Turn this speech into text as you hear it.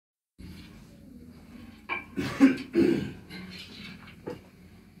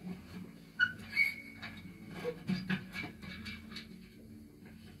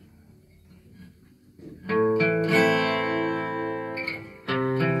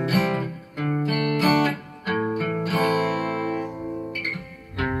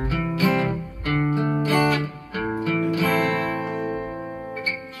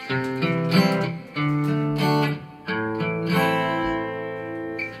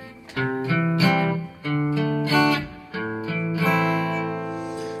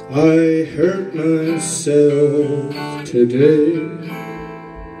I hurt myself today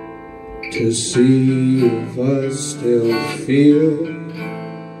to see if I still feel.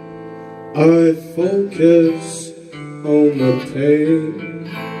 I focus on the pain,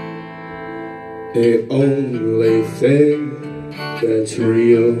 the only thing that's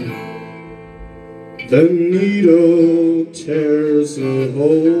real. The needle tears a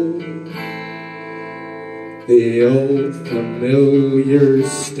hole, the old familiar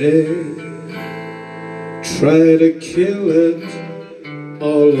sting. Try to kill it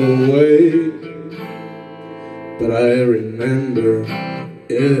all away, but I remember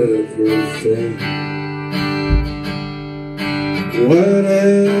everything. What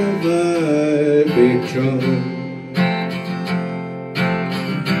have I become?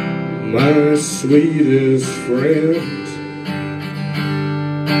 My sweetest friend.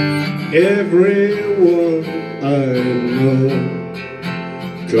 Everyone I know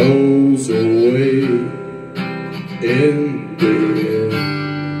goes away in the end.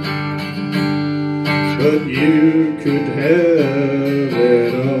 But you could have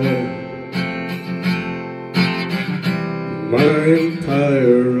it all. My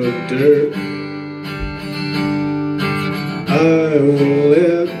empire of dirt, I will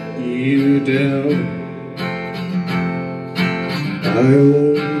let you down. I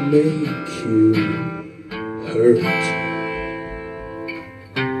will make you hurt.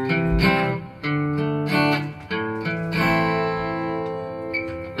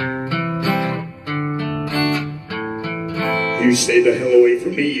 You stay the hell away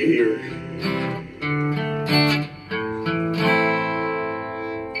from me, you hear?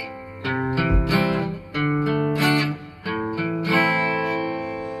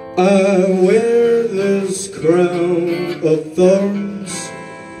 I wear this crown of thorns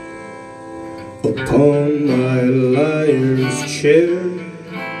upon my liar's chair,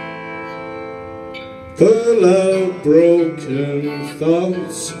 full of broken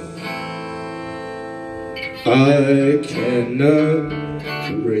thoughts I cannot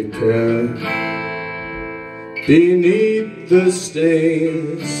repair. Beneath the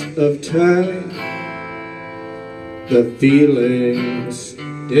stains of time, the feelings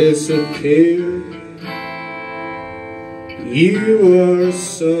disappear. You are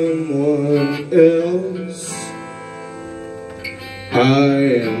someone else, I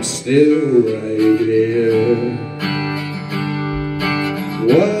am still right here.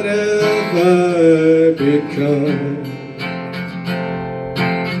 What have I become?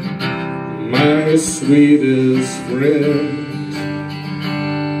 My sweetest friend.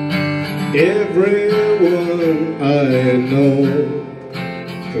 Everyone I know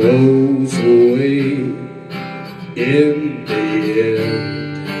goes away in the end.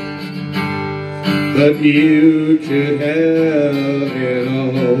 But you could have it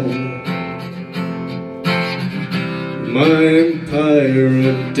all. My empire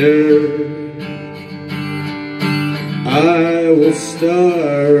of dirt, I will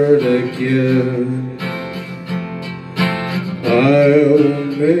start again. I will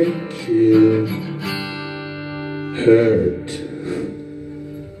make you hurt.